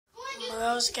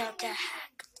Roblox account got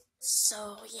hacked.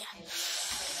 So yeah.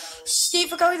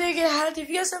 Steve account didn't get hacked. If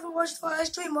you guys haven't watched the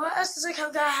last stream, my Estes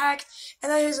account got hacked,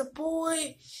 and then there's a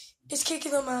boy is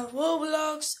kicking him out of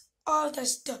Roblox, all that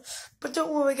stuff. But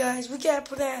don't worry, guys, we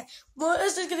got a plan. My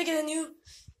Estes gonna get a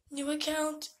new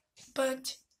account,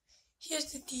 but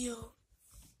here's the deal.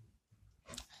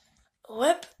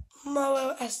 Rip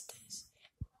Moro Estes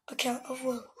account of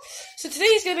Roblox. So today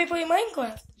he's gonna be playing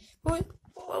Minecraft.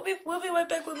 We'll be right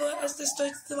back when Moro Estes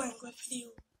starts the Minecraft video.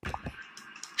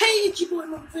 Hey, it's your boy,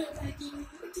 my friend,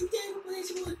 today we're playing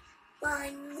some more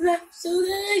Minecraft. So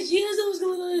guys, you guys know what's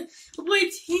going on. We're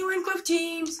playing Team Minecraft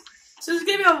teams. So there's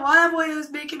gonna be a lot of videos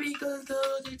making me go to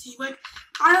the team. Like,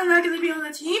 I'm not gonna be on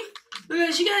the team. But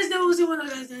guys, you guys know what's going on,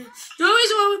 guys. The only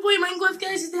reason why we're playing Minecraft,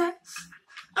 guys, is that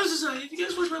I'm so sorry. If you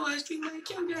guys watch my live stream, my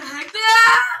account got hacked.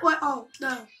 What? Oh,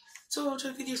 no. So I'll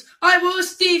try videos. Alright, well,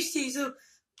 it's Steve. So,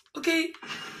 okay.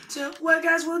 So, well,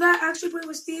 guys, we're not actually playing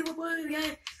with Steve. We're playing with the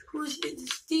guy who's in the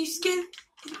Steve skin.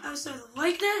 And I started to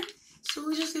like that. So,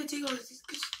 we're just gonna take all this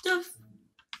good stuff.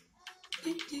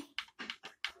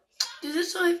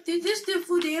 Did this do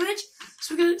full damage?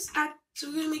 So, we're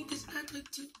gonna make this act like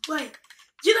 2. Wait.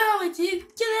 Get out of here,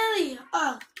 dude. Get out of here.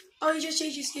 Oh, he just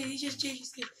changed his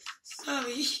skin.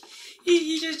 Sorry.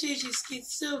 He just changed his skin.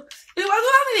 So, I don't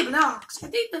have any blocks. I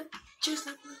think that just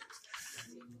like blocks.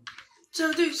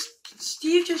 So, dude,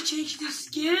 Steve just changed his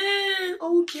skin.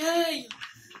 Okay.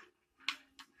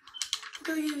 What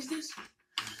kind of game is this?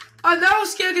 I'm now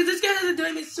scared because this guy has a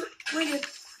diamond. So, bring it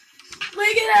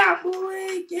out,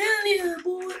 boy. Get out of here,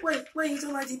 boy. Wait, he's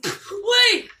on my team.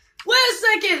 Wait a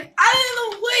second. I didn't know.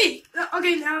 Wait.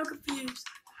 Okay, now I'm confused.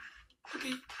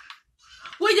 Okay.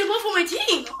 Wait, they're both on my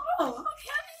team. Oh, okay.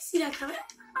 I didn't see that coming.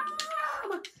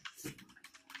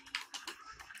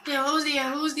 Yeah, what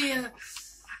was the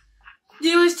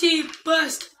newest team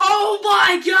bust? Oh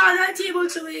my god, that team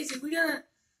looks amazing. We gotta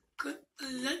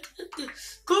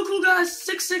Goku God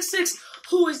 666,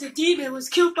 who is the demon, was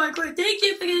killed by Gray. Thank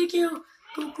you for getting killed,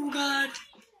 Goku God.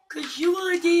 Cause you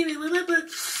are a demon, remember?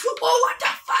 Oh, what the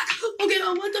fuck? Okay,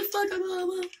 what the fuck?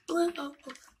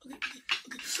 Okay.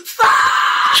 Fuck!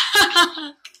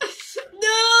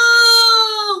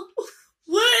 No!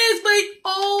 Where is my...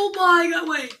 Oh my god,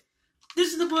 wait.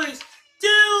 This is the place.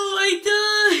 Dude, I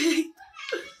died!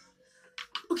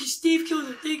 Okay, Steve killed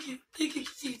him. Thank you,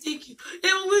 Steve. Thank you.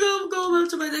 And we're gonna go on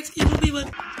to my next game. We'll be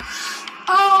like...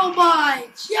 Oh my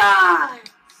god!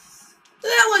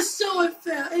 That was so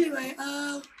unfair. Anyway,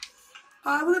 I'm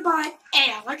gonna buy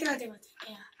air. What can I do with the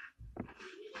air?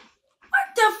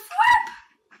 What the flip?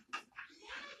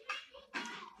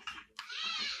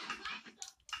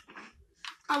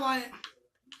 I want it.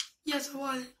 Yes, I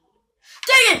want it.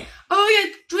 Dang it! Oh,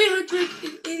 yeah,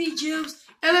 380 gems.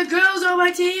 And the girls on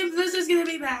my team, this is gonna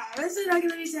be bad. This is not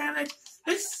gonna be savage.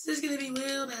 This is gonna be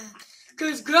real bad.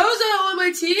 Because girls that are on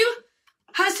my team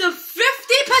has a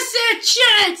 50%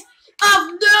 chance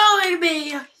of knowing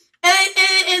me. And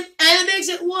it makes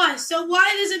it worse. So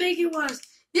why does it make it worse?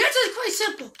 The answer is quite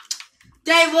simple.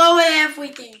 They ruin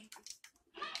everything.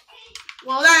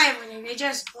 Well, not everything. They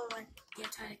just ruin the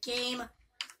entire game.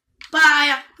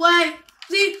 Bye. Wait.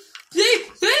 See?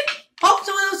 Oh,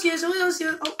 someone else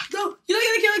here. Oh, no. You're not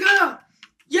gonna kill a girl.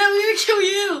 Yeah, we're gonna kill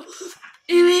you.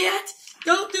 Idiot.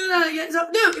 Don't do that again. So,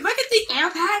 dude, if I get the air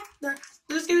pack,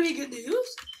 this is gonna be good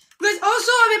news. Because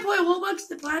also, I've been playing Roblox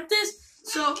to practice.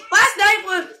 So, last night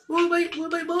when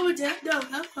my mom and dad,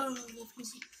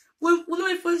 when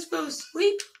my friends fell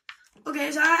asleep,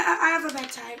 okay, so I have a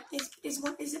bedtime.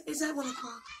 It's at 1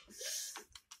 o'clock.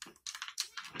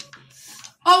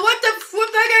 Oh, what the flip?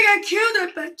 That guy got killed,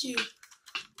 I bet you.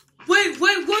 Wait, that's the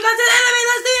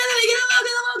enemy, get him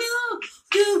out.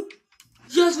 Dude,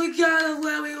 yes, we got him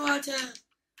where we want him.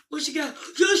 What you got?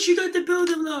 Yes, you got the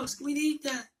building blocks. We need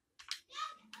that.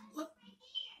 What?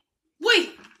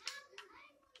 Wait.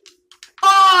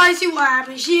 Oh, I see what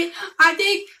happened. Shit, I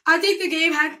think the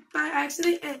game hacked by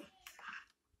accident. And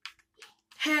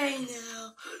hey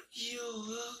now, you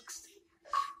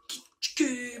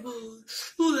game on.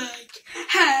 Like,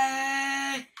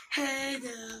 hey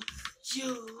now,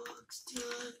 you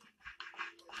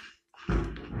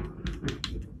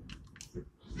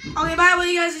Okay, by the way,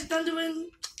 you guys, it's done doing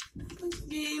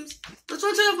games. Let's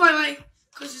turn off my light,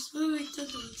 cause it's really done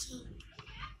doing so.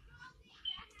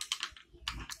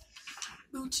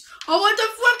 Boots. Oh, what the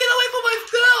fuck? Get away from my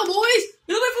girl, boys!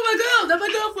 Get away from my girl! Not my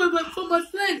girlfriend, but from my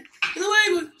friend. Get away,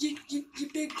 you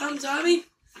big dumb zombie.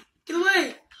 Get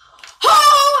away.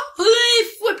 Oh!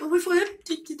 Away from him.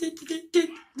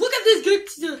 Look at this good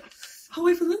stuff.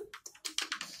 Away from him.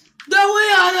 No way,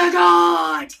 oh my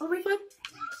god! Away from him.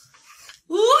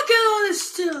 Look at all this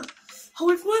stuff.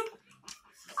 Hold flip.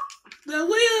 But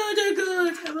we are the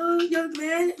good. Hello, young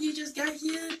man. You just got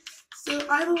here. So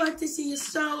I would like to see your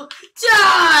soul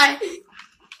die.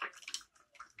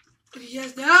 Okay,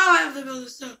 yes, now I have to build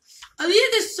this stuff. I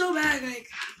need this so bad, like,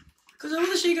 because I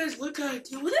want to show you guys what kind of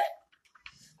do with it.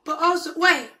 But also,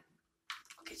 wait.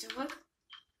 Okay, so look.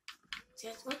 See,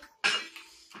 look.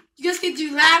 You guys can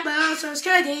do that, but also it's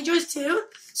kind of dangerous too.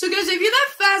 So guys, if you're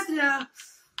not fast enough,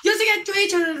 you guys get 3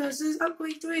 turnovers. I'm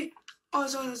going 3. Oh,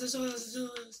 sorry. Okay, let's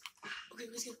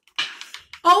go.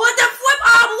 Oh, what the flip?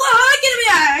 Oh, what? Get me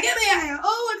out of here. Get me out of here.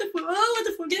 Oh, what the flip? Oh, what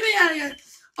the flip? Get me out of here.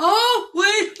 Oh,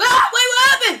 wait. Ah, wait, what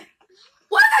happened?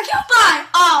 What did I get killed by?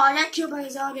 Oh, I got killed by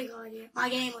a zombie guard here. My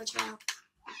game glitched out.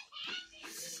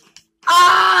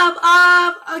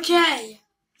 Okay.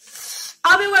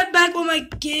 I'll be right back when my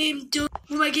game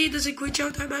doesn't glitch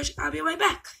out that much. I'll be right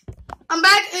back. I'm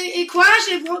back. It crashed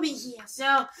and brought me here.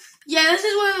 So, yeah, this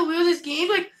is one of the weirdest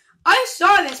games. Like, I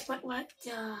saw this, but what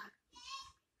the...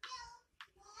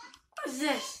 What is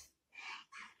this?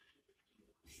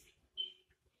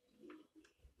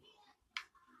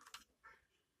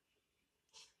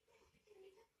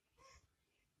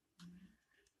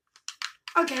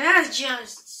 Okay, that's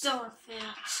just so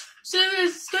unfair. So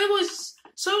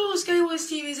Skywars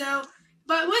team is out.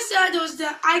 But what's sad though is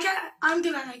that I'm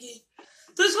good at that game.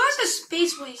 There's lots of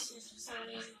space wastes for some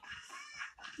reason.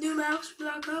 New mouse,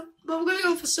 block up. But we're gonna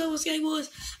go for solo Skywars.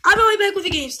 I'll be right back with the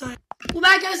game start. We're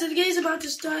back guys, and the game's about to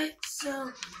start,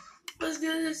 so let's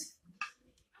do this.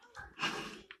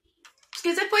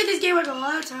 Because I played this game like a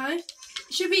lot of times.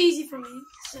 It should be easy for me.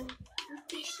 So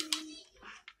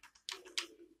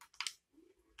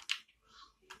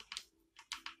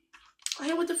I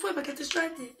hit with the flip, I get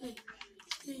distracted.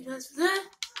 That's for that.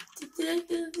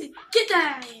 Get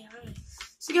that out of here. Alright.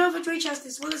 So go for 3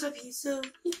 chests. What is up here? So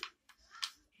yeah.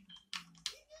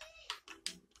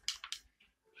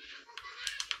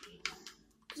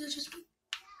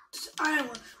 Just iron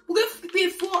one. We're gonna be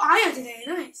at 4 iron today.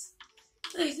 Nice.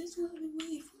 Nice. That's what I've been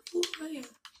waiting for. 4 iron.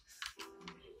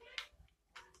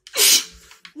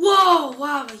 Whoa,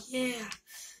 lava, yeah.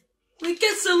 We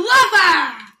get some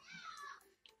lava.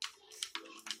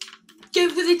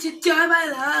 Get ready to die by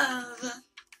lava.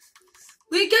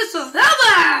 We got some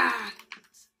lava.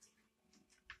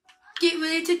 Get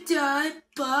ready to die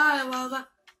by lava.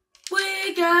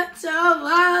 We got some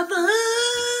lava.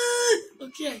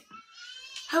 Okay.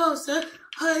 Hello, sir.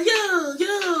 Yo.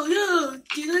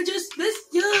 Did I just miss?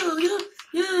 Yo.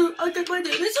 I got my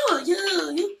name. It's all yo.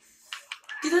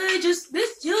 Did I just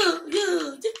miss? Yo.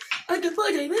 I got my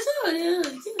name. It's all yo.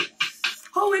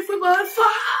 Holy for my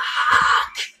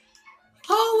fuck!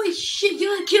 Holy shit! You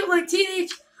gonna kill my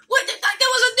teenage? What the fuck?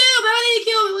 That was a noob. How did he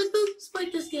kill me? Let's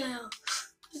spike this guy out.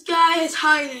 This guy is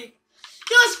hiding.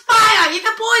 You're a spider! You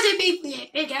can poison me, you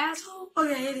big asshole!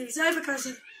 Okay, anyways, I have a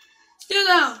cursing. Still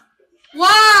though.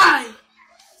 Why?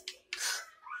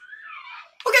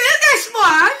 Okay, this guy's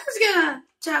smart. I'm just gonna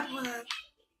tap on that.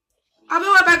 I'll be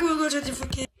right back when we go to a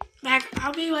different game.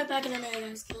 I'll be right back in a minute,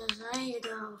 guys, because I need to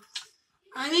go.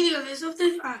 I need to go do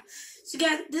something. Alright, so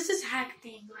guys, this is hack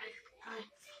thing, right?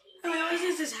 Alright, what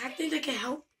is this hack thing that can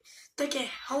help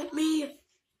me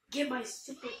get my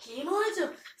super game on?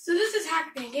 So this is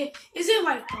hack thing. It's in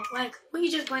Lifeboat. Like, we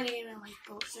just play the game in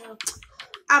Lifeboat. So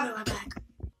I'll be right back.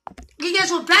 Okay,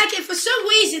 guys, we're back, and for some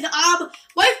reason,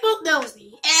 Lifeboat knows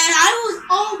me, and I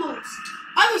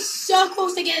was so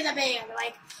close to getting the ban,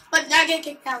 like, but not getting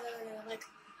kicked out. Like,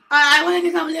 I want to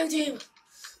become a new team.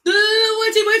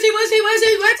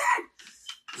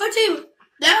 One team.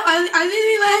 No, I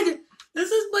literally landed. This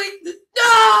is my. No!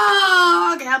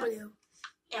 Okay, I'm blue.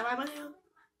 Am I blue?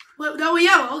 Well, no, we're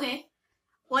yellow. Okay.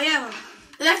 We're yellow.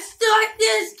 Let's start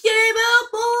this game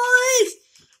out, boys!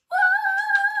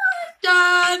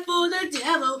 Time for the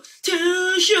devil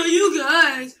to show you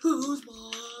guys who's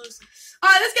boss.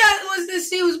 Alright, this guy wants to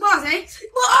see who's boss, eh?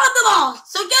 Well, I'm the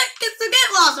boss, so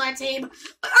get lost, my team.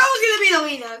 But I was gonna be the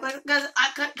leader, because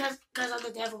I'm the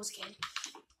devil's kid.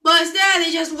 But instead,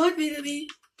 they just want me to be.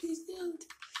 Please don't.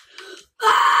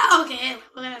 Ah, okay,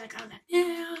 we're gonna come back.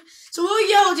 Yeah. So we're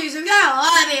yellow teams, so we got a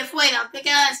lot to be afraid of,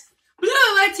 because we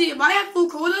don't like team. Might have full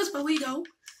corners, but we don't.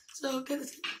 So get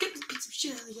this piece of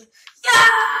shit out of here. Yeah!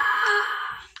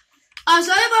 I'm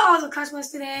sorry about all the customers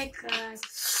today, cause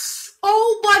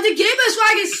oh my, the game is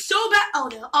lag is so bad. Oh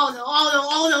no.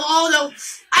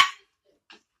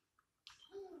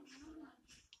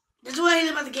 That's what I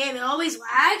hate about the game. It always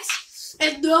lags.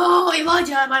 And no, it won't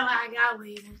jump my lag. I'll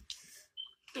leave it.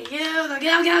 Get out.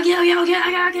 Get out of here.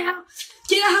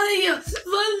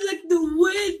 Run like the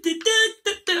wind.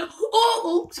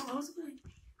 Oh, someone else.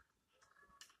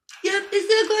 Yep, it's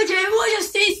still good, everyone just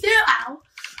stay still.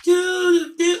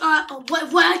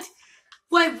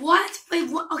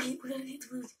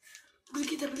 blue. I'm gonna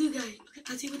get the blue guy. Okay,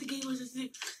 I'll see what the game wants us to do.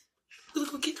 I'm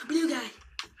gonna go get the blue guy.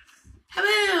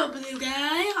 Hello, blue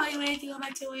guy. Are you ready to go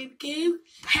back to the game?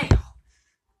 Hell.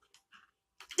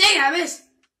 Dang, I missed.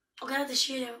 I'm gonna have to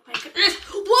shoot him. Whoa,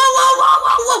 whoa, whoa,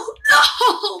 whoa, whoa.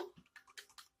 No!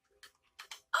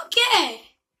 Okay.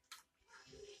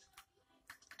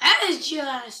 That is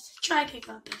just tracking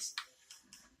compass.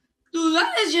 Dude,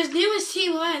 that is just newest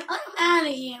T1. I'm out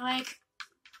of here. Like,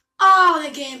 oh,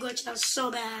 the game glitched out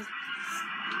so bad.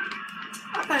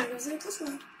 I'm gonna go say this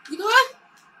one. You know what?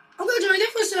 I'm gonna join a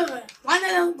different server. Why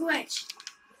not don't glitch?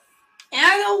 And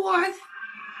I know what.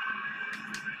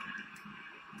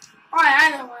 Alright, I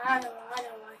know one.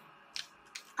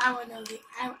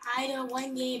 I know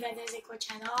one game that doesn't glitch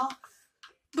at all.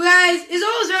 But guys, it's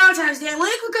almost Valentine's Day. When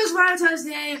it goes Valentine's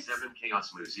Day. 7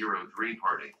 Chaos Move 03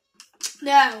 Party.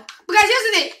 No. But guys, here's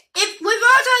the thing. When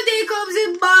Valentine's Day comes,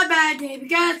 it's my bad day.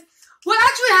 Because what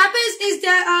actually happens is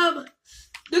that,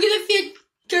 they're gonna feed,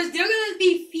 because they're gonna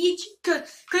be featured,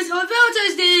 because on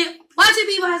Valentine's Day, lots of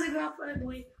people has a girlfriend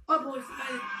or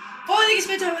boyfriend. Or they can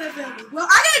spend time with their family. Well,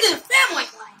 I gotta do the family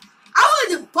part. I wanna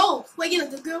do both. Like, you know,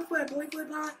 the girlfriend, boyfriend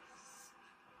part.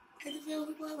 And the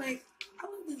family part. Like, I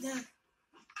wanna do that.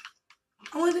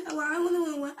 I want to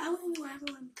know what everyone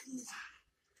can.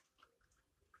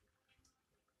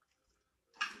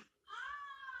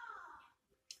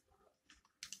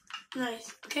 Nice,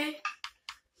 okay.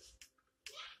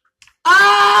 Oh,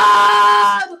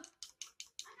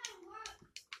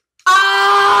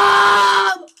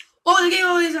 the game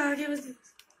always on. Okay, let's do this.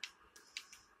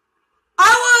 I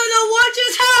want to know what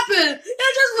just happened.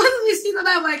 It just literally seemed like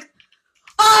I'm like,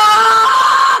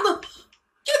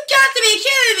 you got to be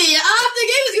kidding me! The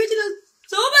game is glitching us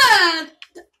so bad!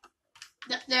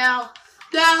 No.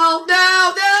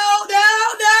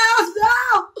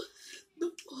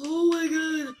 Oh my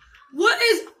god. What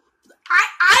is... I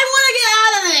want to get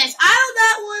out of this! I do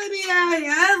not want to be out of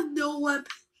here. I have no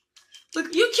weapon. Look,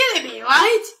 you kidding me,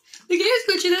 right? The game is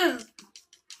glitching out.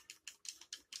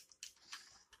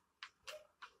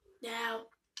 Now...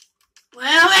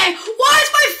 Well, wait! What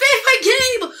is my favorite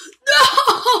game? No!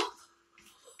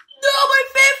 No, my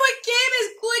favorite game is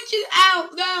glitching out.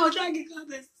 No, I'm trying to get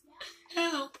comments.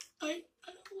 Help. I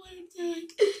don't know what I'm doing.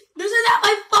 This is not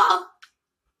my fault.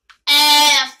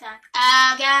 I'm stuck.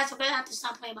 Guys, I'm going to have to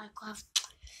stop playing Minecraft.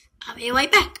 I'll be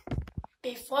right back.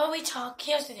 Before we talk,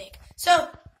 here's the thing. So,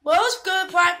 Will's good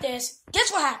practice.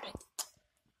 Guess what happened?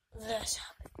 This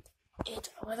happened. It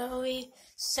literally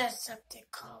says something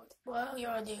called, well,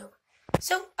 you're a noob.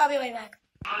 So, I'll be right back.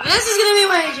 This is gonna be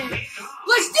raging.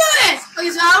 Let's do this! Okay,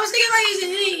 so I was thinking about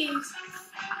using these.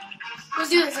 Let's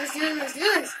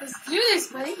do this,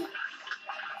 buddy.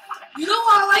 You know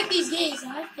why I like these games, I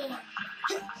like them.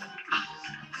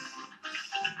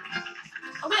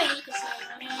 I'm gonna eat this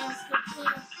thing, man.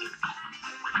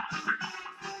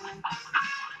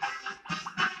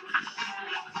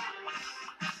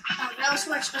 Alright,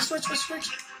 let's switch.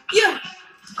 Yeah!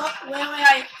 Oh,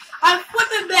 wait. I'm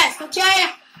flipping best, okay?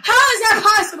 How is that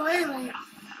possible anyway?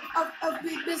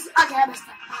 Okay, I messed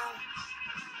up.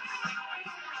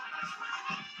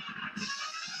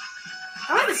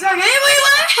 I like the song anyway,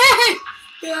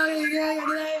 Get out of here.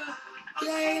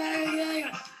 Yeah.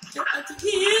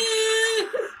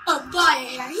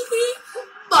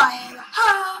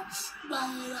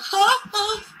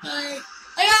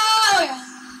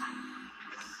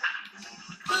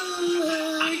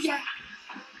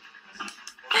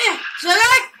 So I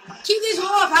keep these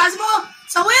all possible.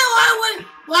 So we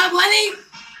want winning.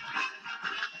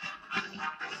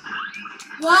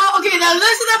 Well, okay, now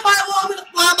listen to part one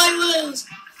I might lose.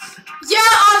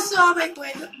 Yeah, also I might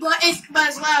win, but it's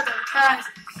louder, cause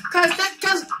when I was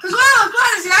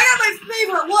playing, I got my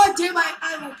favorite one, dude, my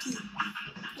unlucky.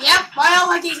 Yep, my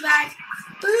unlucky's back.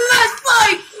 Let's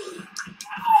fight!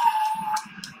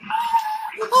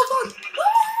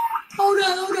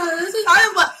 Oh god, this is, I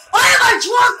am a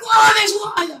drunk on this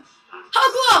one! How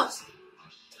close?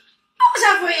 I was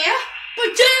halfway here, but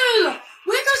dude,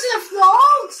 when it comes to the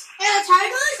frogs and the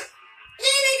tigers, it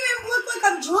didn't even look like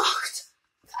I'm drunk.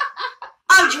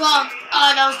 I'm drunk.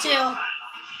 Oh, those two.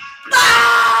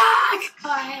 Fuck!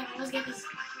 Alright, let's get this.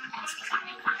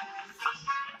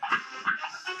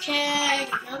 Okay,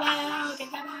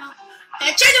 get them out.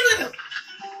 And change the blue!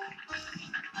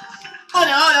 Oh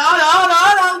no.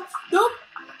 Nope.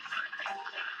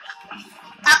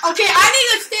 Okay, I need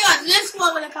to stay on this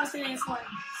one when it comes to this one.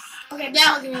 Okay,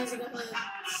 now we're gonna use a good one.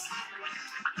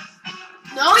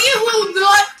 No, you will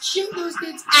not shoot those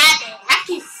things at me. I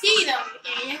can see them,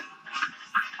 you idiot.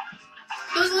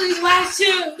 Those are these last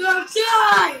two. No, I'm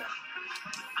tired.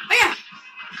 Oh yeah.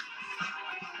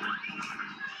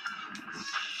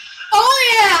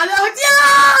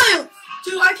 No!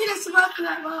 Dude, I can't survive for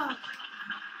that long.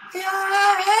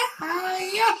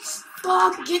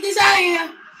 Fuck, get this out of here.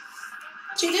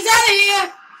 Get this out of here.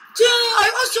 Dude,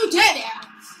 I'm also dead now.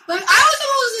 Like, I was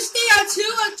supposed to stay on 2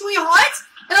 or 3 hearts,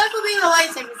 and I could be the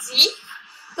lightsaber, see?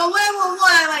 But whatever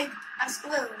I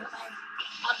screwed. Like,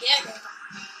 I'm dead now.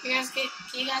 You guys can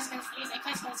see that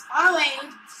Christmas always.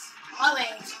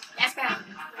 That's better.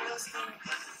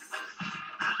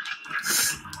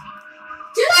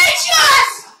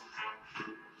 Delicious!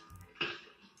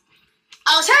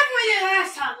 I was happy with it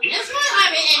last time. This one,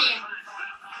 I'm an idiot.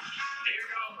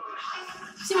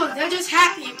 See, well, they're just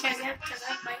happy because I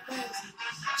might lose.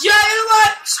 Yeah, you know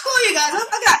what? Screw you guys. I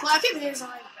got black this on.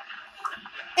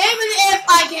 Even if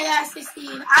I get at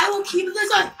 16, I will keep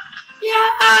this on.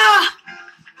 Yeah!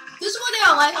 This one they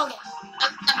don't like. Okay.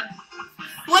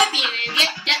 What be it?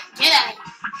 Get out of here.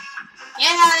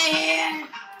 Get out of here.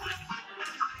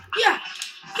 Yeah.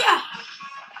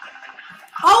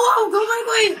 Oh, go my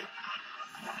way.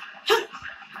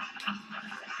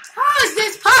 How is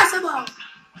this possible?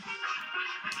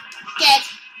 Get.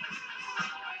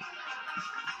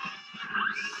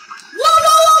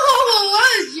 Whoa, what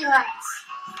is yours?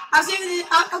 I'm saving it.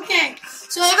 Okay.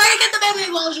 So if I can get the memory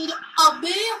version of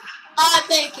me, I'll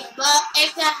make it. But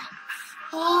if that.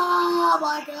 Oh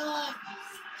my god.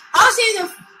 I'll see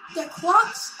the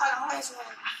clocks are the hardest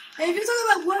one. And if you're talking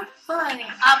about what fun,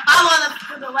 I want to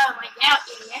put the level right now,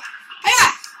 idiot. Hey!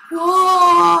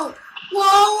 Whoa!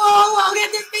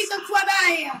 Get this piece of crap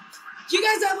out of here. You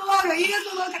guys don't belong here. You guys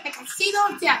belong at the casino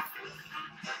of death.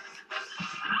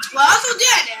 Well, I'm also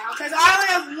dead now, because I only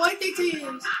have one thing to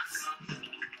use.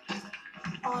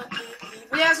 But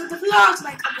that's what the vlogs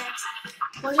might come next.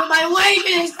 What's on my way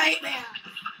for this nightmare?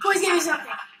 Please give me something.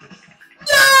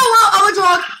 No! Well, I'm a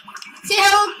drunk.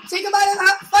 Say goodbye to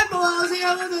that fight below. Say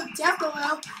hello to death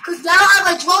below. Because now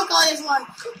I'm a drunk on this one.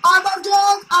 I'm a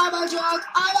drunk.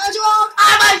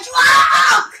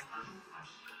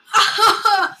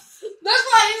 That's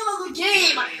why I love the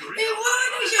game. It really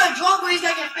makes you a drunk when he's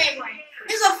like your favorite.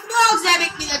 It's the vlogs that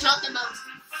make me the drunk the most.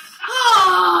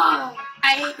 Oh,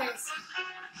 I hate this.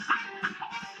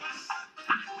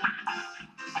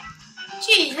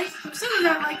 Jeez, I'm still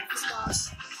not like this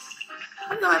boss.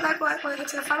 I'm not back when I get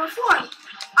to the final 4.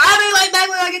 I'll be right back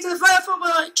when I get to the final 4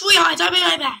 with 3 hearts. I'll be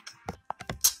right back.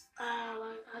 I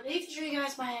need to show you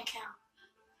guys my account.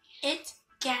 It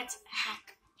gets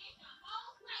hacked.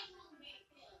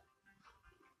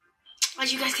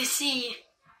 As you guys can see,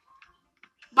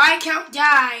 my account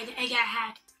died and got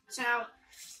hacked. So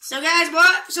guys,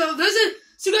 what? So guys,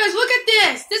 look at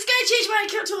this. This guy changed my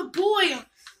account to a boy.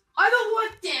 I don't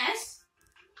want this.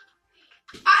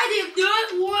 I did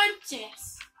not want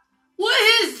this. What